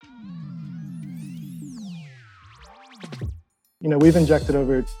We've injected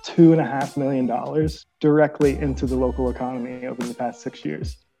over $2.5 million directly into the local economy over the past 6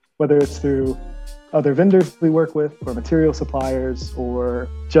 years, whether it's through other vendors we work with, or material suppliers, or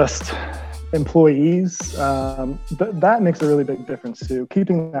just employees. That makes a really big difference too.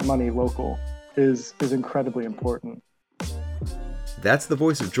 Keeping that money local is incredibly important. That's the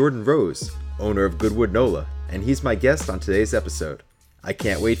voice of Jordan Rose, owner of Goodwood NOLA, and he's my guest on today's episode. I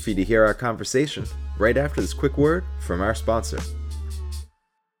can't wait for you to hear our conversation right after this quick word from our sponsor.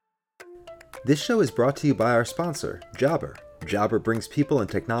 This show is brought to you by our sponsor, Jobber. Jobber brings people and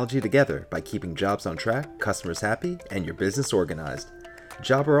technology together by keeping jobs on track, customers happy, and your business organized.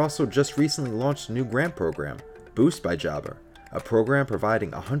 Jobber also just recently launched a new grant program, Boost by Jobber, a program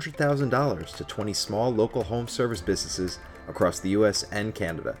providing $100,000 to 20 small local home service businesses across the US and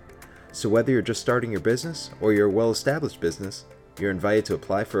Canada. So whether you're just starting your business or you're a well-established business, you're invited to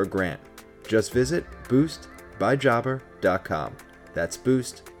apply for a grant. Just visit boostbyjobber.com. That's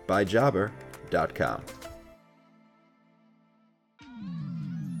boostbyjobber.com.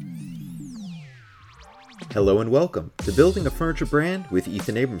 Hello and welcome to Building a Furniture Brand with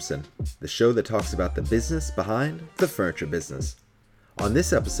Ethan Abramson, the show that talks about the business behind the furniture business. On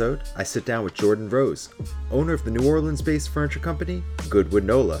this episode, I sit down with Jordan Rose, owner of the New Orleans-based furniture company, Goodwood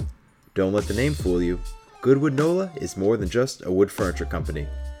NOLA. Don't let the name fool you. Goodwood NOLA is more than just a wood furniture company.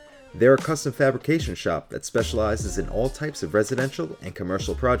 They're a custom fabrication shop that specializes in all types of residential and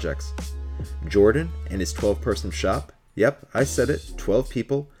commercial projects. Jordan and his 12-person shop, yep, I said it, 12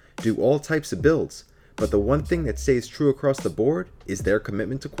 people, do all types of builds, but the one thing that stays true across the board is their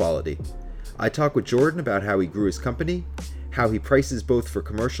commitment to quality. I talk with Jordan about how he grew his company, how he prices both for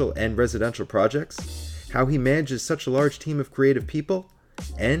commercial and residential projects, how he manages such a large team of creative people,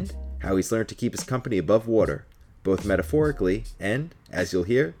 and how he's learned to keep his company above water, both metaphorically and, as you'll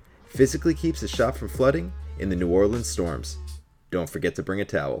hear, physically keeps his shop from flooding in the New Orleans storms. Don't forget to bring a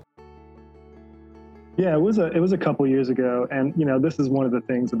towel. Yeah, it was a couple years ago, and this is one of the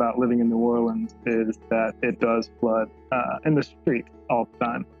things about living in New Orleans is that it does flood in the street all the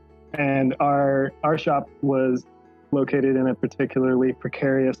time. And our shop was located in a particularly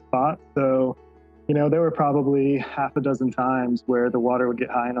precarious spot, so there were probably half a dozen times where the water would get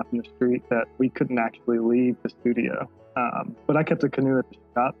high enough in the street that we couldn't actually leave the studio. But I kept a canoe at the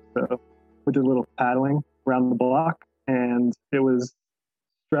shop, so we did a little paddling around the block, and it was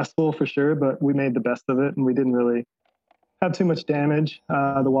stressful for sure, but we made the best of it, and we didn't really have too much damage.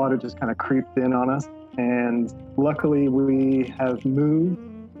 The water just kind of creeped in on us, and luckily we have moved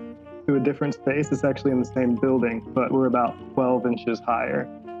to a different space. It's actually in the same building, but we're about 12 inches higher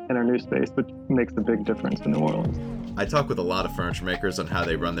in our new space, which makes a big difference in New Orleans. I talk with a lot of furniture makers on how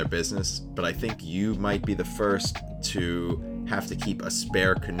they run their business, but I think you might be the first to have to keep a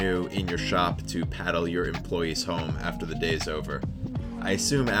spare canoe in your shop to paddle your employees home after the day is over. I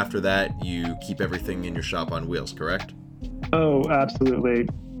assume after that you keep everything in your shop on wheels, correct? Oh, absolutely.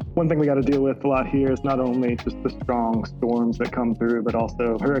 One thing we got to deal with a lot here is not only just the strong storms that come through, but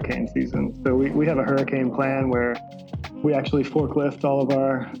also hurricane season. So we have a hurricane plan where we actually forklift all of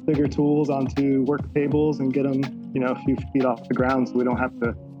our bigger tools onto work tables and get them, a few feet off the ground so we don't have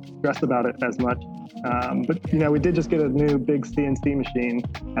to stress about it as much. But we did just get a new big CNC machine,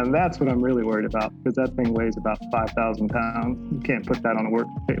 and that's what I'm really worried about, because that thing weighs about 5,000 pounds. You can't put that on a work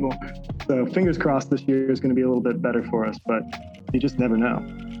table. So fingers crossed this year is going to be a little bit better for us, but you just never know.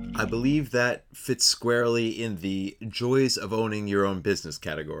 I believe that fits squarely in the joys of owning your own business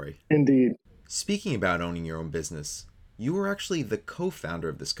category. Indeed. Speaking about owning your own business, you were actually the co-founder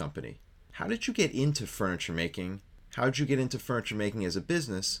of this company. How did you get into furniture making? How did you get into furniture making as a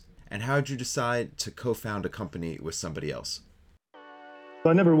business? And how did you decide to co-found a company with somebody else? So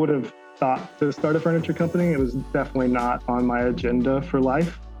I never would have thought to start a furniture company. It was definitely not on my agenda for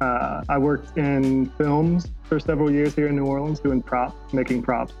life. I worked in films for several years here in New Orleans, doing props, making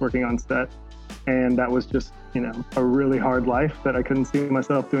props, working on set. And that was just, a really hard life that I couldn't see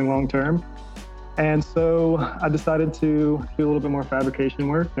myself doing long term. And so I decided to do a little bit more fabrication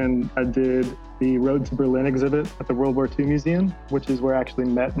work, and I did the Road to Berlin exhibit at the World War II Museum, which is where I actually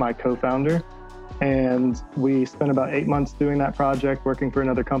met my co-founder. And we spent about 8 months doing that project, working for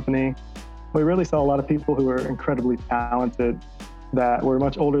another company. We really saw a lot of people who were incredibly talented that were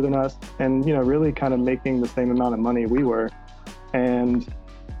much older than us and, really kind of making the same amount of money we were. And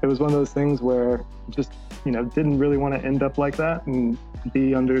it was one of those things where just, didn't really want to end up like that and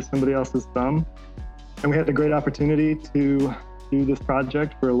be under somebody else's thumb. And we had a great opportunity to do this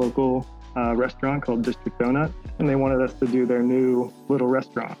project for a local restaurant called District Donut. And they wanted us to do their new little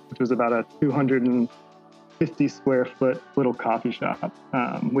restaurant, which was about a 250 square foot little coffee shop.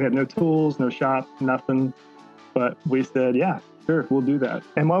 We had no tools, no shop, nothing. But we said, yeah, sure, we'll do that.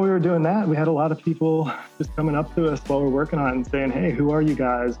 And while we were doing that, we had a lot of people just coming up to us while we're working on it and saying, hey, who are you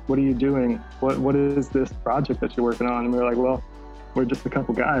guys? What are you doing? What is this project that you're working on? And we were like, well, we're just a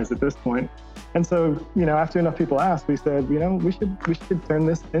couple guys at this point. And so, after enough people asked, we said, we should turn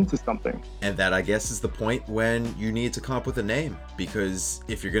this into something. And that, I guess, is the point when you need to come up with a name, because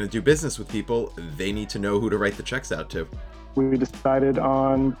if you're going to do business with people, they need to know who to write the checks out to. We decided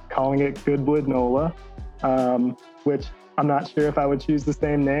on calling it Goodwood NOLA, which I'm not sure if I would choose the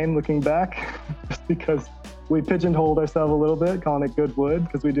same name looking back, just because we pigeonholed ourselves a little bit, calling it Goodwood,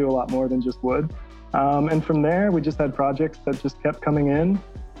 because we do a lot more than just wood. And from there, we just had projects that just kept coming in.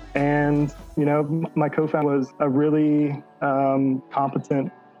 And, my co-founder was a really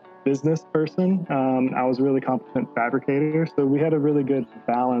competent business person. I was a really competent fabricator. So we had a really good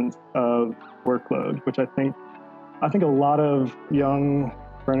balance of workload, which I think a lot of young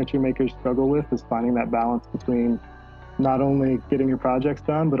furniture makers struggle with, is finding that balance between not only getting your projects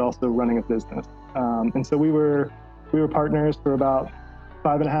done, but also running a business. And so we were partners for about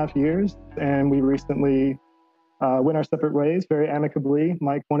 5.5 years, and we recently went our separate ways very amicably.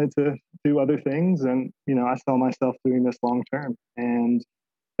 Mike wanted to do other things, and I saw myself doing this long term, and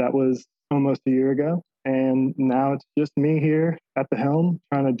that was almost a year ago. And now it's just me here at the helm,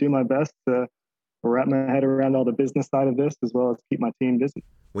 trying to do my best to wrap my head around all the business side of this, as well as keep my team busy.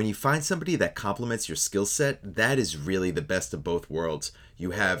 When you find somebody that complements your skill set, that is really the best of both worlds.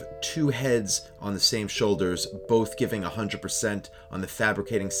 You have two heads on the same shoulders, both giving 100% on the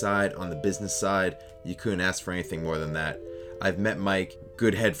fabricating side, on the business side. You couldn't ask for anything more than that. I've met Mike,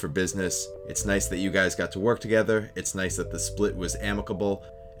 good head for business. It's nice that you guys got to work together. It's nice that the split was amicable,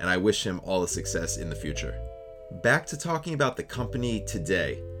 and I wish him all the success in the future. Back to talking about the company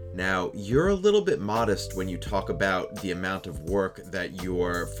today. Now, you're a little bit modest when you talk about the amount of work that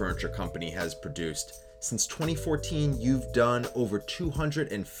your furniture company has produced. Since 2014, you've done over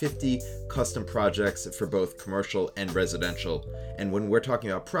 250 custom projects for both commercial and residential. And when we're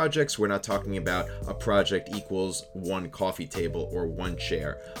talking about projects, we're not talking about a project equals one coffee table or one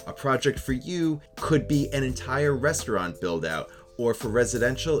chair. A project for you could be an entire restaurant build out, or for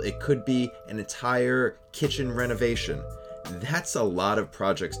residential, it could be an entire kitchen renovation. That's a lot of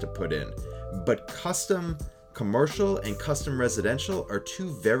projects to put in, but custom commercial and custom residential are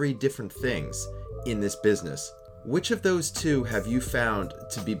two very different things in this business. Which of those two have you found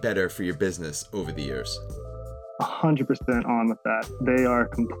to be better for your business over the years? 100% on with that. They are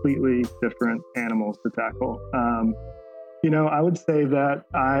completely different animals to tackle. I would say that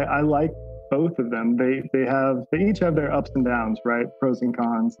I like both of them. They each have their ups and downs, right? Pros and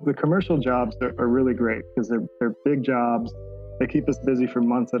cons. The commercial jobs are really great because they're big jobs. They keep us busy for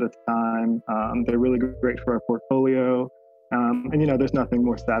months at a time. They're really great for our portfolio. And there's nothing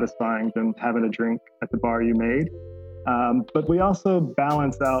more satisfying than having a drink at the bar you made. But we also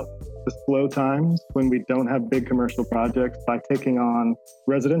balance out the slow times when we don't have big commercial projects by taking on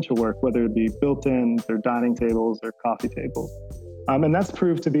residential work, whether it be built-ins or dining tables or coffee tables. And that's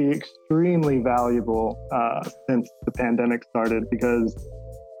proved to be extremely valuable since the pandemic started because,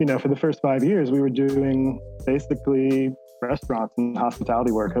 for the first 5 years, we were doing basically restaurants and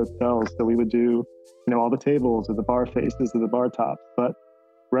hospitality work, hotels. So we would do, all the tables or the bar faces or the bar tops. But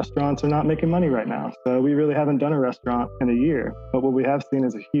restaurants are not making money right now. So we really haven't done a restaurant in a year. But what we have seen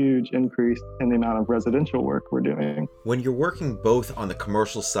is a huge increase in the amount of residential work we're doing. When you're working both on the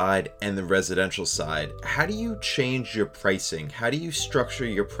commercial side and the residential side, how do you change your pricing? How do you structure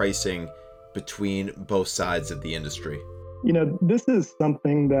your pricing between both sides of the industry? This is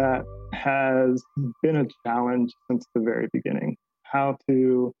something that has been a challenge since the very beginning. How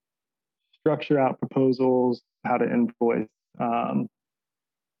to structure out proposals, how to invoice.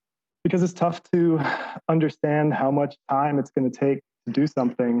 Because it's tough to understand how much time it's going to take to do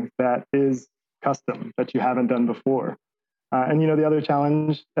something that is custom, that you haven't done before. And the other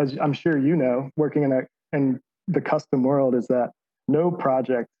challenge, as I'm sure working in the custom world, is that no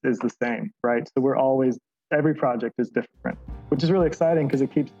project is the same, right? So every project is different, which is really exciting because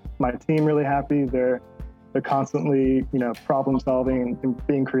it keeps my team really happy. They're constantly, problem solving and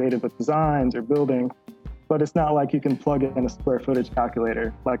being creative with designs or building. But it's not like you can plug in a square footage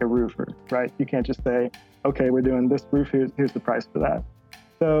calculator like a roofer, right? You can't just say, okay, we're doing this roof, here's the price for that.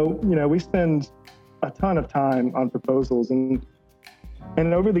 So, we spend a ton of time on proposals. And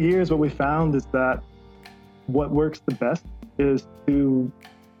over the years, what we found is that what works the best is to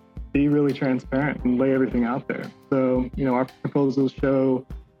be really transparent and lay everything out there. So, our proposals show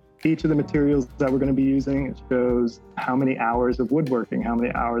each of the materials that we're going to be using. It shows how many hours of woodworking, how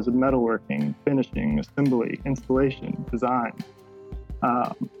many hours of metalworking, finishing, assembly, installation, design.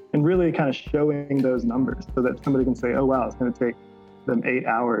 and really kind of showing those numbers so that somebody can say, oh, wow, it's going to take them 8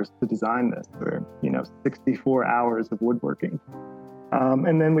 hours to design this, or, 64 hours of woodworking.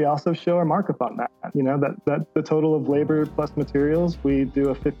 And then we also show our markup on that, that the total of labor plus materials, we do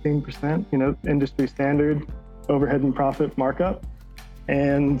a 15%, industry standard overhead and profit markup.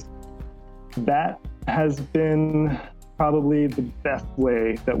 And that has been probably the best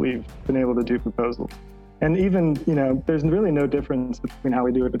way that we've been able to do proposals. And even, there's really no difference between how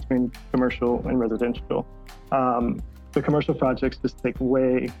we do it between commercial and residential. The commercial projects just take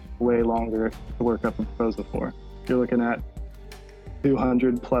way, way longer to work up a proposal for. You're looking at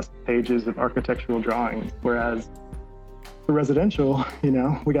 200 plus pages of architectural drawings, whereas for residential,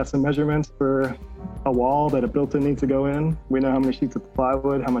 we got some measurements for a wall that a built-in needs to go in. We know how many sheets of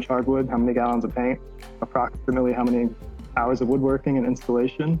plywood, how much hardwood, how many gallons of paint, approximately how many hours of woodworking and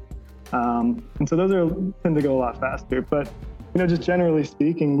installation. And so those tend to go a lot faster. But, just generally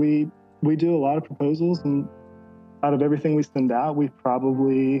speaking, we do a lot of proposals, and out of everything we send out, we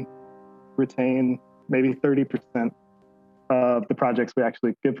probably retain maybe 30% of the projects we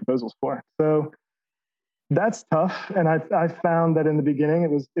actually give proposals for. So that's tough. And I found that in the beginning,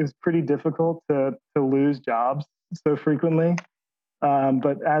 it was pretty difficult to lose jobs so frequently.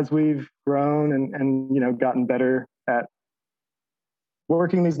 But as we've grown and gotten better at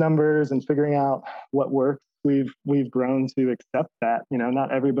working these numbers and figuring out what works, we've grown to accept that.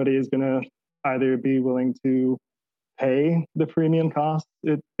 Not everybody is going to either be willing to pay the premium cost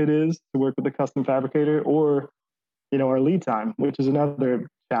it is to work with a custom fabricator, or our lead time, which is another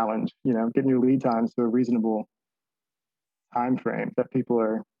challenge. Getting your lead times to a reasonable time frame that people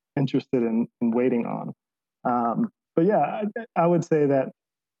are interested in waiting on. But yeah, I would say that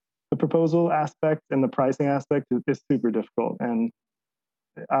the proposal aspect and the pricing aspect is super difficult. And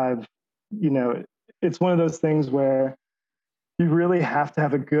it's one of those things where you really have to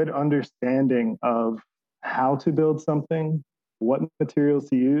have a good understanding of how to build something, what materials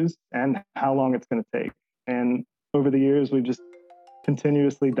to use, and how long it's going to take. And over the years, we've just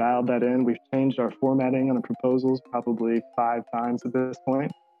continuously dialed that in. We've changed our formatting on the proposals probably 5 times at this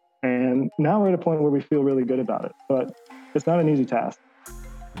point. And now we're at a point where we feel really good about it, but it's not an easy task.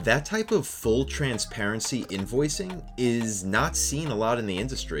 That type of full transparency invoicing is not seen a lot in the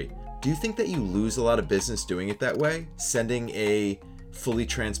industry. Do you think that you lose a lot of business doing it that way? Sending a fully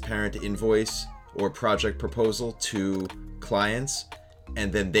transparent invoice or project proposal to clients,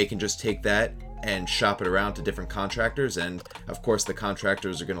 and then they can just take that and shop it around to different contractors, and of course the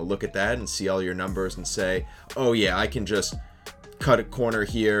contractors are going to look at that and see all your numbers and say, oh yeah, I can just cut a corner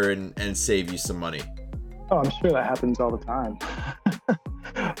here and save you some money. Oh, I'm sure that happens all the time.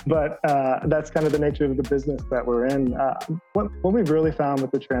 But that's kind of the nature of the business that we're in. What we've really found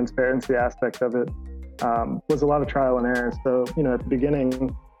with the transparency aspect of it was a lot of trial and error. So, at the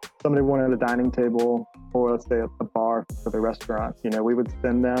beginning, somebody wanted a dining table, or let's say a bar for the restaurant. We would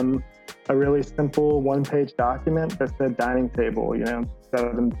send them a really simple 1-page document that said dining table,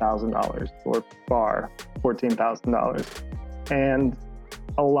 $7,000, or bar, $14,000. And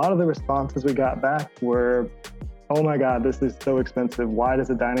a lot of the responses we got back were, oh my God, this is so expensive. Why does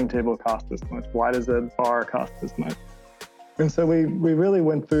a dining table cost this much? Why does a bar cost this much? And so we really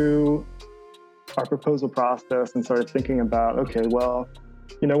went through our proposal process and started thinking about, okay, well,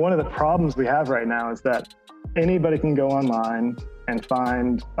 one of the problems we have right now is that anybody can go online and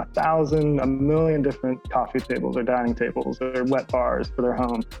find 1,000, 1,000,000 different coffee tables or dining tables or wet bars for their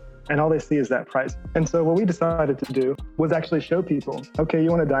home. And all they see is that price. And so what we decided to do was actually show people, okay, you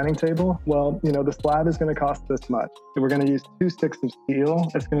want a dining table? Well, the slab is going to cost this much. We're going to use 2 sticks of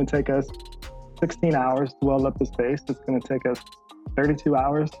steel. It's going to take us 16 hours to weld up the space. It's going to take us 32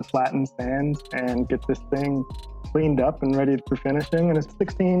 hours to flatten, sand, and get this thing cleaned up and ready for finishing. And it's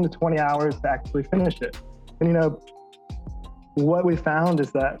 16 to 20 hours to actually finish it. And what we found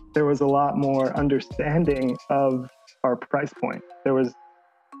is that there was a lot more understanding of our price point. There was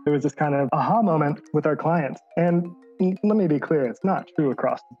this kind of aha moment with our clients. And let me be clear, it's not true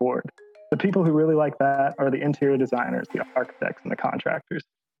across the board. The people who really like that are the interior designers, the architects, and the contractors.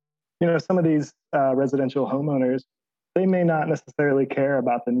 Some of these residential homeowners, they may not necessarily care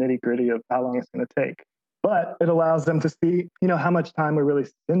about the nitty-gritty of how long it's going to take, but it allows them to see, how much time we're really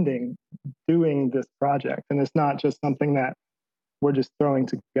spending doing this project. And it's not just something that we're just throwing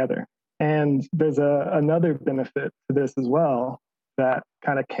together. And there's another benefit to this as well that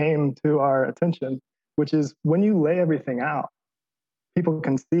kind of came to our attention, which is when you lay everything out, people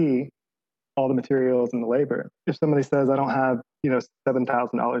can see all the materials and the labor. If somebody says, I don't have, $7,000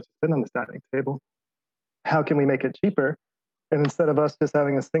 to spend on this dining table, how can we make it cheaper? And instead of us just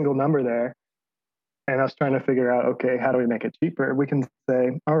having a single number there, and us trying to figure out, okay, how do we make it cheaper? We can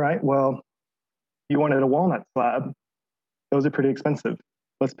say, all right, well, you wanted a walnut slab. Those are pretty expensive.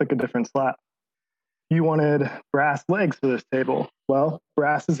 Let's pick a different slab. You wanted brass legs for this table. Well,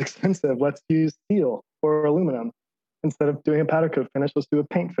 brass is expensive. Let's use steel or aluminum. Instead of doing a powder coat finish, let's do a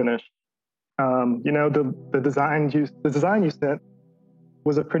paint finish. The design you sent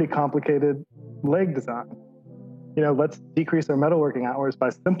was a pretty complicated leg design. Let's decrease our metalworking hours by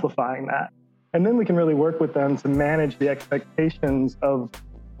simplifying that. And then we can really work with them to manage the expectations of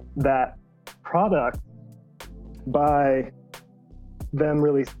that product by them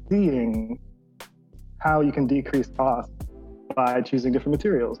really seeing how you can decrease costs by choosing different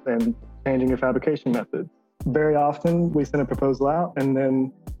materials and changing your fabrication methods. Very often we send a proposal out and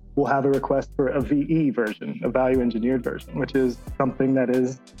then we'll have a request for a VE version, a value engineered version, which is something that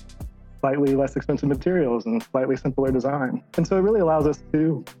is slightly less expensive materials and slightly simpler design. And so it really allows us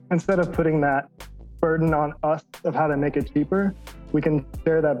to, instead of putting that burden on us of how to make it cheaper, we can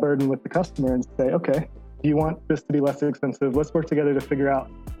share that burden with the customer and say, okay, do you want this to be less expensive? Let's work together to figure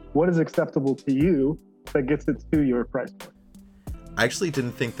out what is acceptable to you that gets it to your price point. I actually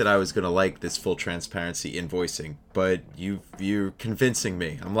didn't think that I was going to like this full transparency invoicing, but you're convincing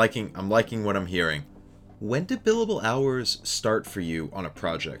me. I'm liking what I'm hearing. When do billable hours start for you on a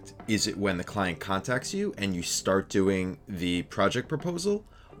project? Is it when the client contacts you and you start doing the project proposal?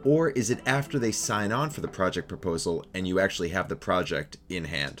 Or is it after they sign on for the project proposal and you actually have the project in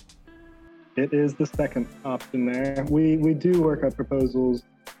hand? It is the second option there. We do work up proposals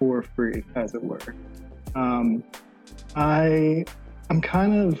for free, as it were. I'm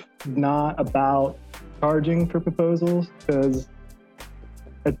kind of not about charging for proposals because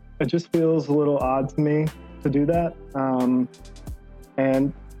it just feels a little odd to me to do that.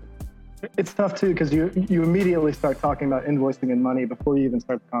 And it's tough too because you immediately start talking about invoicing and money before you even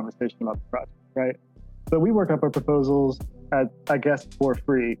start the conversation about the project, right? So we work up our proposals at, I guess, for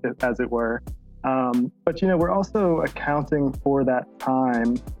free, as it were. But we're also accounting for that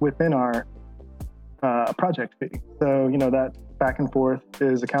time within our project fee. So that back and forth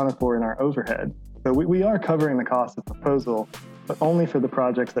is accounted for in our overhead. So we are covering the cost of proposal, but only for the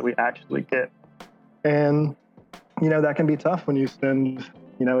projects that we actually get. And that can be tough when you spend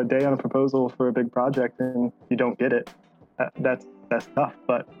a day on a proposal for a big project and you don't get it. That's tough.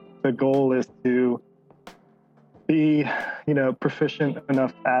 But the goal is to be proficient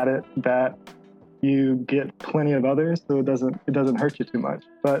enough at it that you get plenty of others, so it doesn't hurt you too much.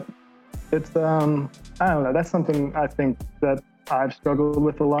 But it's I don't know. That's something I think that I've struggled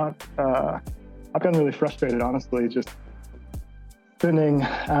with a lot. I've gotten really frustrated, honestly, just spending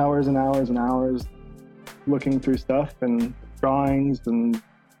hours and hours and hours looking through stuff and drawings and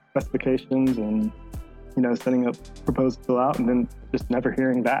specifications and sending a proposal out and then just never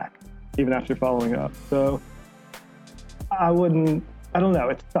hearing back, even after following up. So I don't know.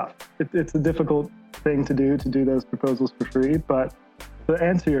 It's tough. It's a difficult thing to do those proposals for free. But to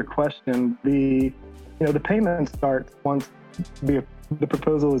answer your question, the payment starts once the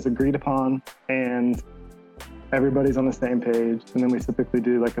proposal is agreed upon and everybody's on the same page. And then we typically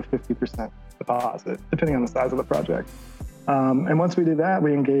do like a 50% deposit, depending on the size of the project. And once we do that,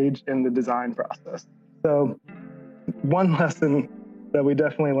 we engage in the design process. So one lesson that we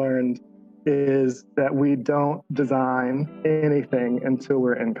definitely learned is that we don't design anything until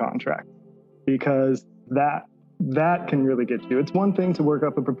we're in contract, because that can really get you. It's one thing to work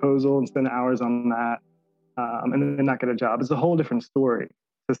up a proposal and spend hours on that and then not get a job. It's a whole different story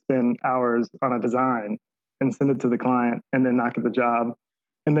to spend hours on a design and send it to the client and then not get the job,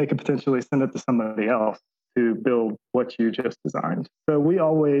 and they could potentially send it to somebody else to build what you just designed. So we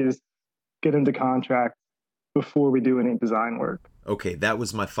always get into contract before we do any design work. Okay, that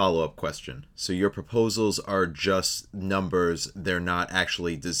was my follow-up question. So your proposals are just numbers. They're not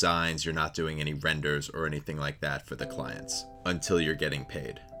actually designs. You're not doing any renders or anything like that for the clients until you're getting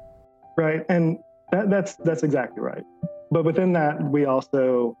paid. Right, and that's exactly right. But within that, we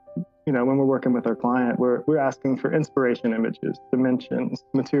also, when we're working with our client, we're asking for inspiration images, dimensions,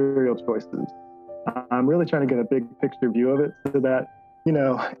 material choices. I'm really trying to get a big picture view of it so that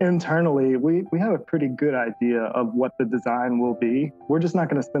internally, we have a pretty good idea of what the design will be. We're just not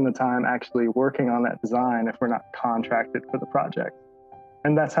going to spend the time actually working on that design if we're not contracted for the project.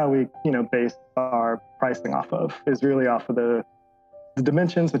 And that's how we, base our pricing off of, is really off of the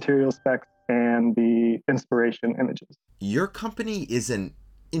dimensions, material specs, and the inspiration images. Your company is an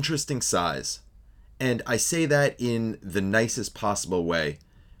interesting size. And I say that in the nicest possible way.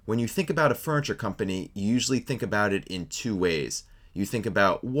 When you think about a furniture company, you usually think about it in two ways. You think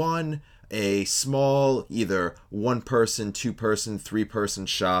about one, a small, either one-person, two-person, three-person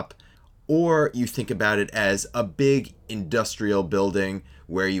shop, or you think about it as a big industrial building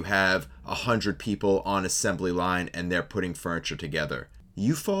where you have 100 people on assembly line and they're putting furniture together.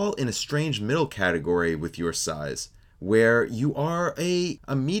 You fall in a strange middle category with your size, where you are a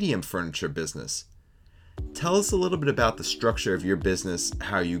medium furniture business. Tell us a little bit about the structure of your business,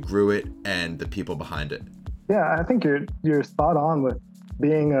 how you grew it, and the people behind it. Yeah, I think you're spot on with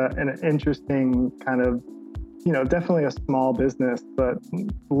being an interesting kind of, definitely a small business, but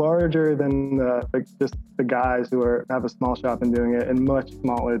larger than just the guys who have a small shop and doing it, and much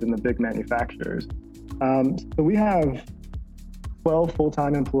smaller than the big manufacturers. So we have 12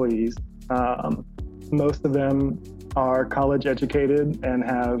 full-time employees. Most of them are college educated and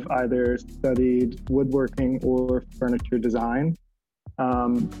have either studied woodworking or furniture design.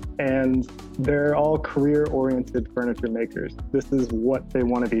 And they're all career-oriented furniture makers. This is what they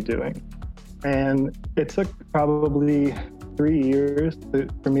want to be doing. And it took probably 3 years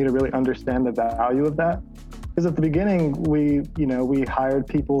for me to really understand the value of that. Because at the beginning, we hired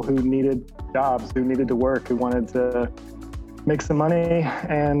people who needed jobs, who needed to work, who wanted to make some money,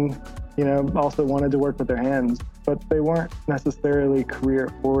 and also wanted to work with their hands, but they weren't necessarily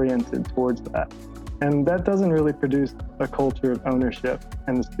career-oriented towards that. And that doesn't really produce a culture of ownership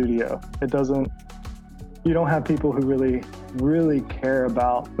in the studio. You don't have people who really, really care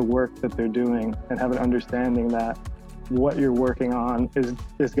about the work that they're doing and have an understanding that what you're working on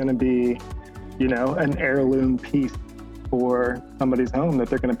is going to be, an heirloom piece for somebody's home that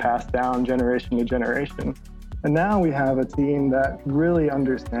they're going to pass down generation to generation. And now we have a team that really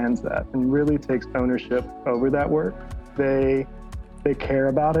understands that and really takes ownership over that work. They care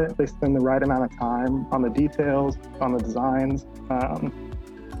about it. They spend the right amount of time on the details, on the designs,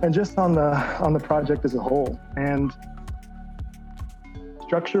 and just on the project as a whole. And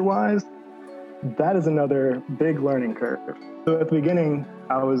structure-wise, that is another big learning curve. So at the beginning,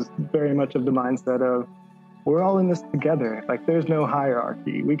 I was very much of the mindset of, we're all in this together. Like, there's no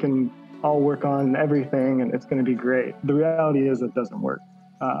hierarchy. We can all work on everything and it's going to be great. The reality is it doesn't work.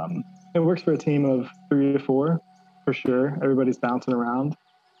 It works for a team of 3 to 4, for sure. Everybody's bouncing around.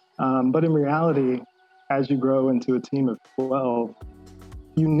 But in reality, as you grow into a team of 12,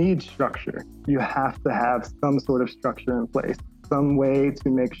 you need structure. You have to have some sort of structure in place, some way to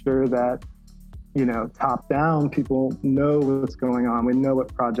make sure that, top down, people know what's going on. We know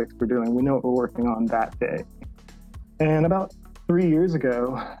what projects we're doing. We know what we're working on that day. And about 3 years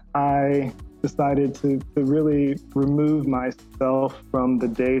ago, I decided to really remove myself from the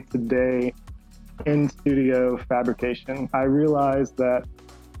day-to-day in-studio fabrication. I realized that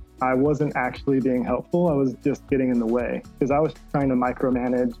I wasn't actually being helpful. I was just getting in the way because I was trying to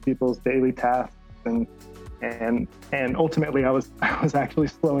micromanage people's daily tasks, and ultimately I was actually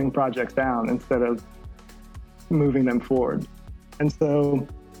slowing projects down instead of moving them forward. And so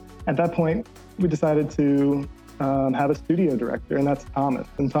at that point, we decided to have a studio director, and that's Thomas.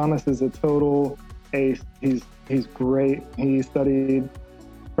 And Thomas is a total ace. He's great. He studied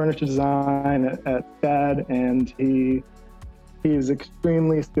furniture design at STAD, and he's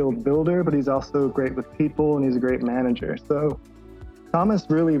extremely skilled builder, but he's also great with people, and he's a great manager. So Thomas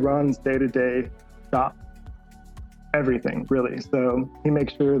really runs day-to-day shop, everything, really. So he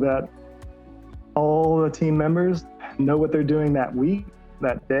makes sure that all the team members know what they're doing that week,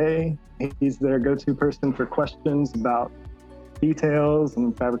 that day. He's their go-to person for questions about details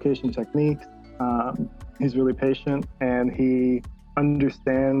and fabrication techniques. He's really patient, and he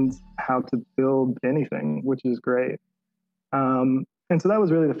understands how to build anything, which is great. And so that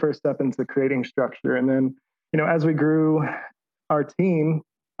was really the first step into creating structure. And then, as we grew our team,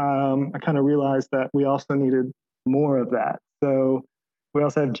 I kind of realized that we also needed more of that. So we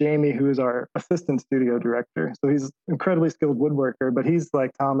also have Jamie, who is our assistant studio director. So he's an incredibly skilled woodworker, but he's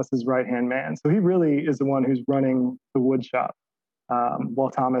like Thomas's right-hand man. So he really is the one who's running the wood shop, while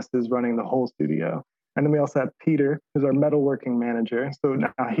Thomas is running the whole studio. And then we also have Peter, who's our metalworking manager. So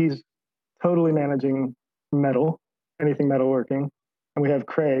now he's totally managing metal, anything metalworking. And we have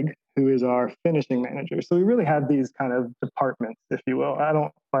Craig, who is our finishing manager. So we really have these kind of departments, if you will. I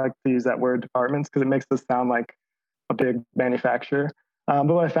don't like to use that word departments because it makes us sound like a big manufacturer. But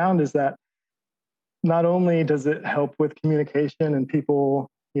what I found is that not only does it help with communication and people,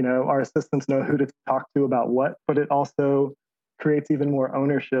 our assistants know who to talk to about what, but it also creates even more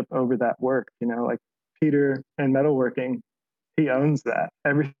ownership over that work. Like Peter in metalworking, he owns that.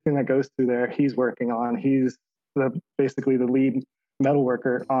 Everything that goes through there, he's working on. He's basically the lead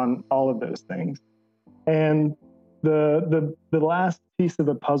metalworker on all of those things. And the last piece of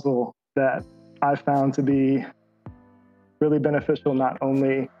the puzzle that I found to be really beneficial, not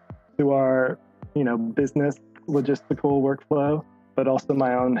only to our, business logistical workflow, but also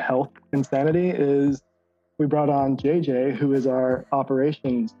my own health and sanity, is we brought on JJ, who is our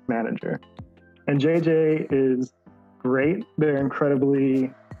operations manager. And JJ is great. They're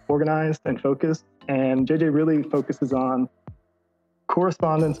incredibly organized and focused. And JJ really focuses on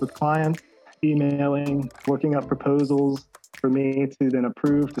correspondence with clients, emailing, working up proposals for me to then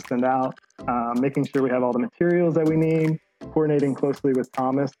approve to send out, making sure we have all the materials that we need, coordinating closely with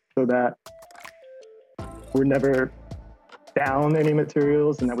Thomas so that we're never down any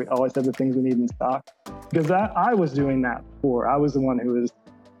materials and that we always have the things we need in stock. Because I was doing that before. I was the one who was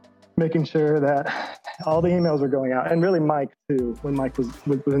making sure that all the emails were going out. And really Mike too, when Mike was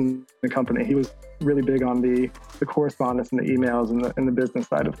within the company, he was really big on the correspondence and the emails and the business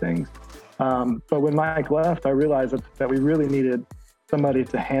side of things. But when Mike left, I realized that we really needed somebody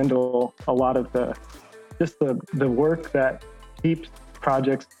to handle a lot of the work that keeps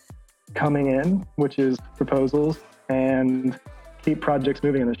projects coming in, which is proposals, and keep projects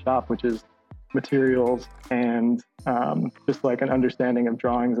moving in the shop, which is materials and just like an understanding of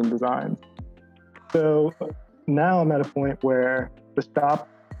drawings and designs. So now I'm at a point where the shop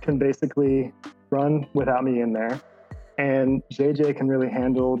can basically run without me in there, and JJ can really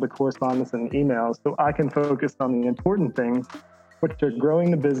handle the correspondence and the emails, so I can focus on the important things, which are growing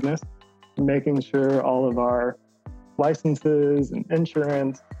the business, making sure all of our licenses and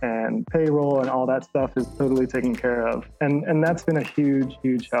insurance and payroll and all that stuff is totally taken care of. And that's been a huge,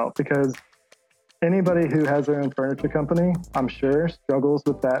 huge help, because anybody who has their own furniture company, I'm sure, struggles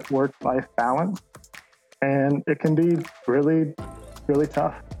with that work-life balance. And it can be really, really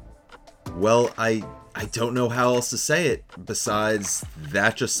tough. Well, I don't know how else to say it besides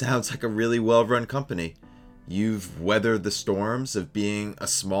that just sounds like a really well-run company. You've weathered the storms of being a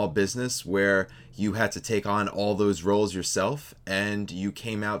small business where you had to take on all those roles yourself, and you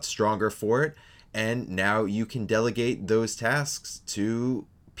came out stronger for it. And now you can delegate those tasks to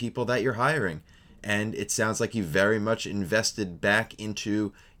people that you're hiring. And it sounds like you very much invested back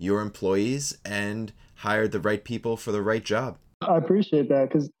into your employees and hired the right people for the right job. I appreciate that,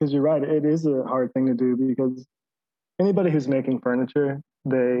 because you're right. It is a hard thing to do, because anybody who's making furniture,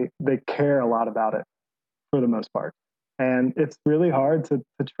 they care a lot about it for the most part. And it's really hard to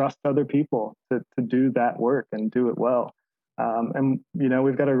trust other people to do that work and do it well. And,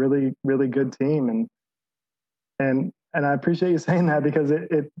 we've got a really, really good team. And I appreciate you saying that, because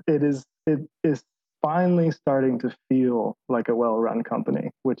it is finally starting to feel like a well-run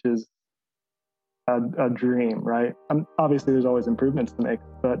company, which is a dream, right? Obviously, there's always improvements to make,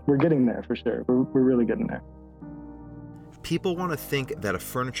 but we're getting there for sure. We're really getting there. People want to think that a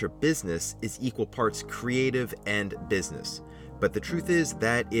furniture business is equal parts creative and business, but the truth is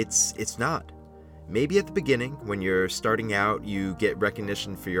that it's not. Maybe at the beginning, when you're starting out, you get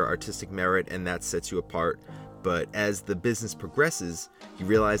recognition for your artistic merit and that sets you apart. But as the business progresses, you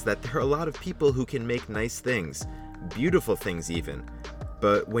realize that there are a lot of people who can make nice things, beautiful things even.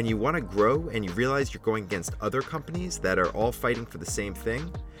 But when you want to grow and you realize you're going against other companies that are all fighting for the same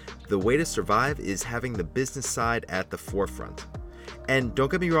thing, the way to survive is having the business side at the forefront. And don't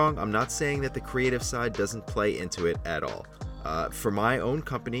get me wrong, I'm not saying that the creative side doesn't play into it at all. For my own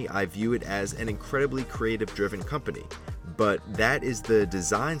company, I view it as an incredibly creative-driven company, but that is the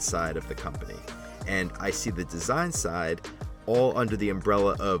design side of the company. And I see the design side all under the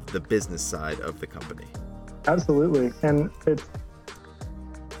umbrella of the business side of the company. Absolutely. And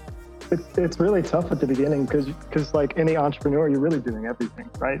it's really tough at the beginning, because like any entrepreneur, you're really doing everything,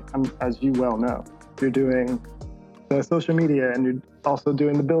 right? As you well know, you're doing the social media, and you're also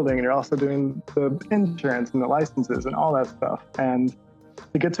doing the building, and you're also doing the insurance and the licenses and all that stuff. And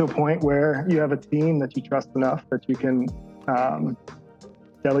to get to a point where you have a team that you trust enough that you can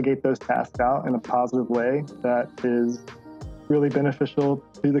delegate those tasks out in a positive way that is really beneficial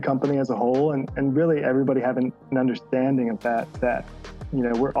to the company as a whole, and really everybody having an understanding of that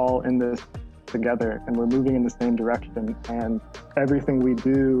we're all in this together and we're moving in the same direction, and everything we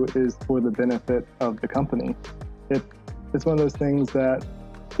do is for the benefit of the company. It's one of those things that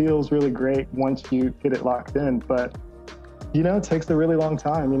feels really great once you get it locked in, but it takes a really long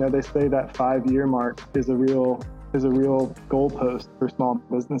time. They say that 5-year mark is a real goalpost for small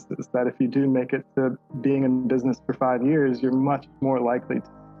businesses, that if you do make it to being in business for 5 years, you're much more likely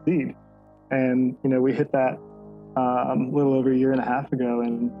to succeed. And we hit that a little over a year and a half ago,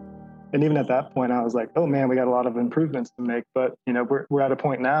 and even at that point I was like, oh man, we got a lot of improvements to make. But we're at a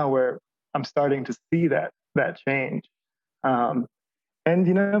point now where I'm starting to see that change. And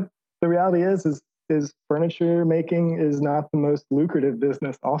the reality is furniture making is not the most lucrative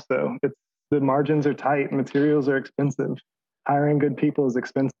business. Also, the margins are tight, materials are expensive, hiring good people is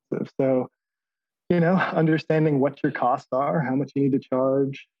expensive. So understanding what your costs are, how much you need to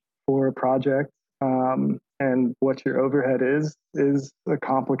charge for a project, and what your overhead is a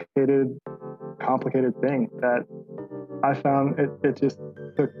complicated thing that I found it just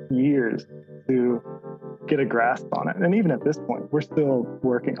took years to get a grasp on it. And even at this point, we're still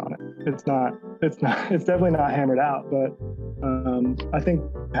working on it. It's definitely not hammered out, but I think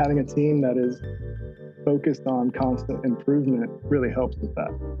having a team that is focused on constant improvement really helps with that.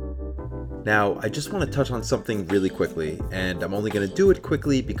 Now, I just want to touch on something really quickly, and I'm only going to do it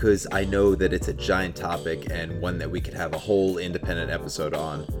quickly because I know that it's a giant topic and one that we could have a whole independent episode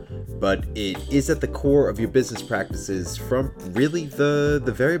on. But it is at the core of your business practices from really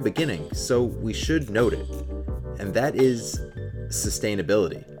the very beginning, so we should note it. And that is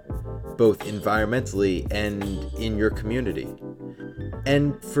sustainability, both environmentally and in your community.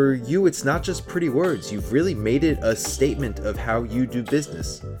 And for you, it's not just pretty words. You've really made it a statement of how you do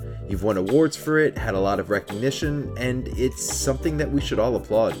business. You've won awards for it, had a lot of recognition, and it's something that we should all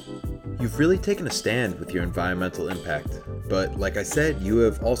applaud. You've really taken a stand with your environmental impact, but like I said, you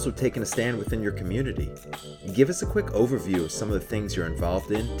have also taken a stand within your community. Give us a quick overview of some of the things you're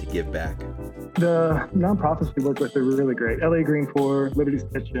involved in to give back. The nonprofits we work with are really great. LA Green Corps, Liberty's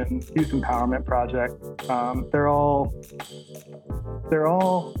Kitchen, Youth Empowerment Project. They're all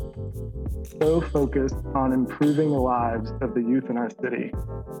so focused on improving the lives of the youth in our city.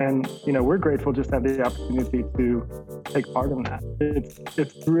 And, we're grateful just to have the opportunity to take part in that.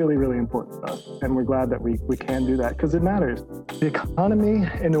 It's really, really important to us. And we're glad that we can do that because it matters. The economy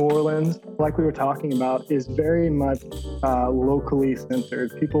in New Orleans, like we were talking about, is very much locally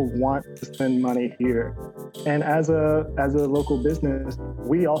centered. People want to spend money here. And as a local business,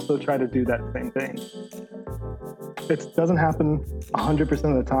 we also try to do that same thing. It doesn't happen 100%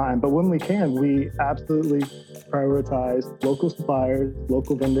 of the time, but when we can, we absolutely prioritize local suppliers,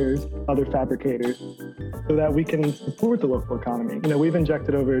 local vendors, other fabricators, so that we can support the local economy. We've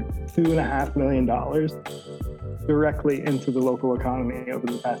injected over $2.5 million directly into the local economy over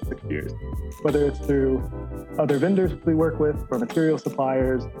the past 6 years, whether it's through other vendors we work with, or material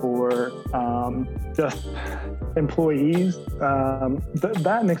suppliers, or just employees.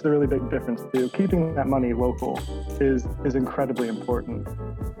 That makes a really big difference too. Keeping that money local is incredibly important.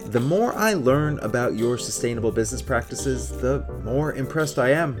 The more I learn about your sustainable business practices, the more impressed I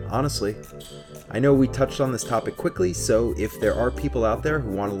am, honestly. I know we touched on this topic quickly, so if there are people out there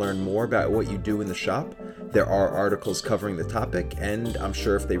who want to learn more about what you do in the shop, there are articles covering the topic, and I'm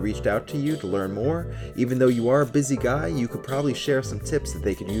sure if they reached out to you to learn more, even though you are a busy guy, you could probably share some tips that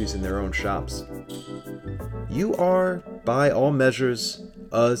they could use in their own shops. You are, by all measures,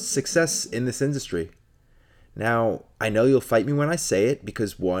 a success in this industry. Now, I know you'll fight me when I say it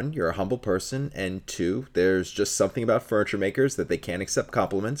because 1, you're a humble person, and 2, there's just something about furniture makers that they can't accept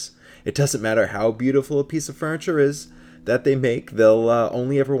compliments. It doesn't matter how beautiful a piece of furniture is that they make, they'll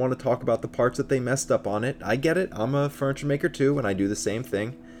only ever want to talk about the parts that they messed up on it. I get it, I'm a furniture maker too, and I do the same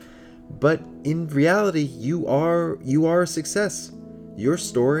thing. But in reality, you are a success. Your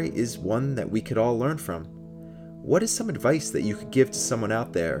story is one that we could all learn from. What is some advice that you could give to someone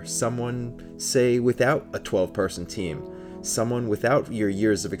out there, someone, say, without a 12-person team, someone without your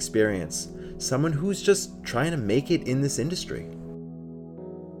years of experience, someone who's just trying to make it in this industry?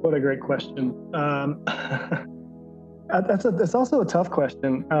 What a great question. It's also a tough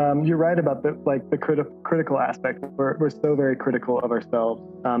question. You're right about the critical aspect. We're so very critical of ourselves,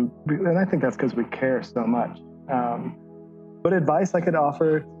 and I think that's because we care so much. But advice I could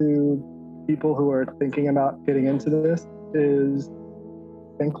offer to people who are thinking about getting into this is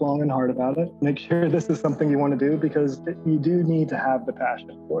think long and hard about it. Make sure this is something you want to do because you do need to have the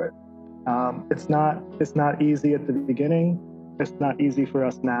passion for it. It's not easy at the beginning. It's not easy for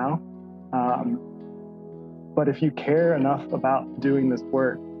us now. But if you care enough about doing this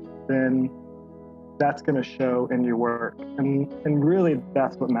work, then that's going to show in your work. And really,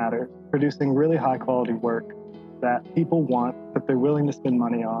 that's what matters. Producing really high quality work that people want, that they're willing to spend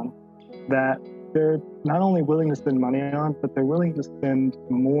money on, that they're not only willing to spend money on, but they're willing to spend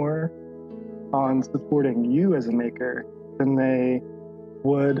more on supporting you as a maker than they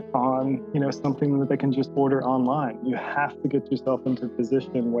would on, something that they can just order online. You have to get yourself into a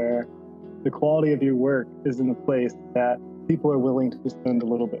position where the quality of your work is in a place that people are willing to spend a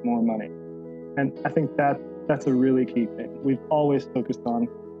little bit more money. And I think that's a really key thing. We've always focused on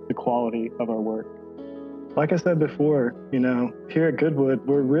the quality of our work. Like I said before, here at Goodwood,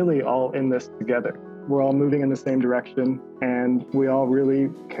 we're really all in this together. We're all moving in the same direction, and we all really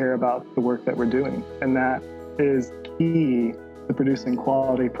care about the work that we're doing. And that is key to producing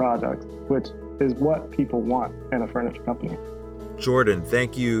quality products, which is what people want in a furniture company. Jordan,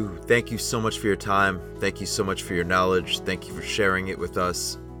 thank you so much for your time. Thank you so much for your knowledge. Thank you for sharing it with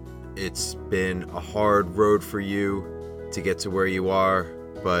us. It's been a hard road for you to get to where you are,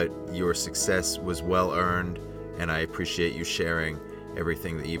 but your success was well earned, and I appreciate you sharing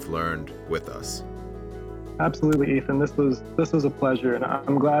everything that you've learned with us. Absolutely, Ethan. This was a pleasure, and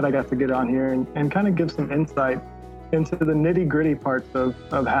I'm glad I got to get on here and kind of give some insight into the nitty-gritty parts of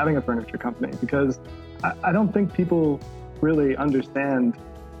having a furniture company, because I don't think people really understand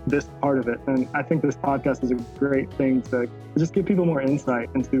this part of it. And I think this podcast is a great thing to just give people more insight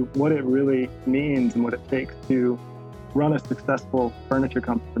into what it really means and what it takes to run a successful furniture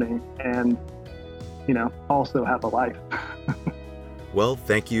company and, also have a life. Well,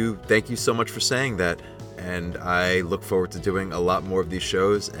 thank you so much for saying that. And I look forward to doing a lot more of these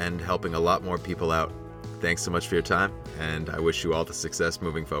shows and helping a lot more people out. Thanks so much for your time, and I wish you all the success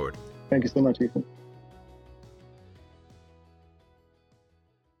moving forward. Thank you so much, Ethan.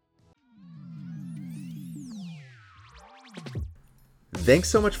 Thanks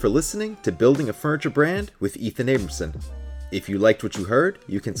so much for listening to Building a Furniture Brand with Ethan Abramson. If you liked what you heard,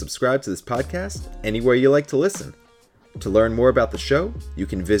 you can subscribe to this podcast anywhere you like to listen. To learn more about the show, you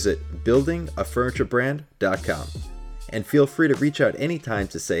can visit buildingafurniturebrand.com. And feel free to reach out anytime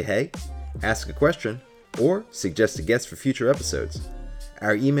to say hey, ask a question, or suggest a guest for future episodes.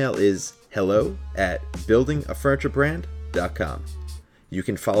 Our email is hello@buildingafurniturebrand.com. You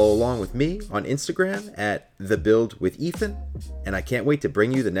can follow along with me on Instagram at TheBuildWithEthan, and I can't wait to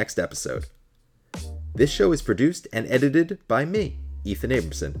bring you the next episode. This show is produced and edited by me, Ethan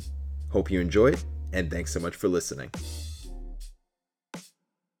Abramson. Hope you enjoyed, and thanks so much for listening.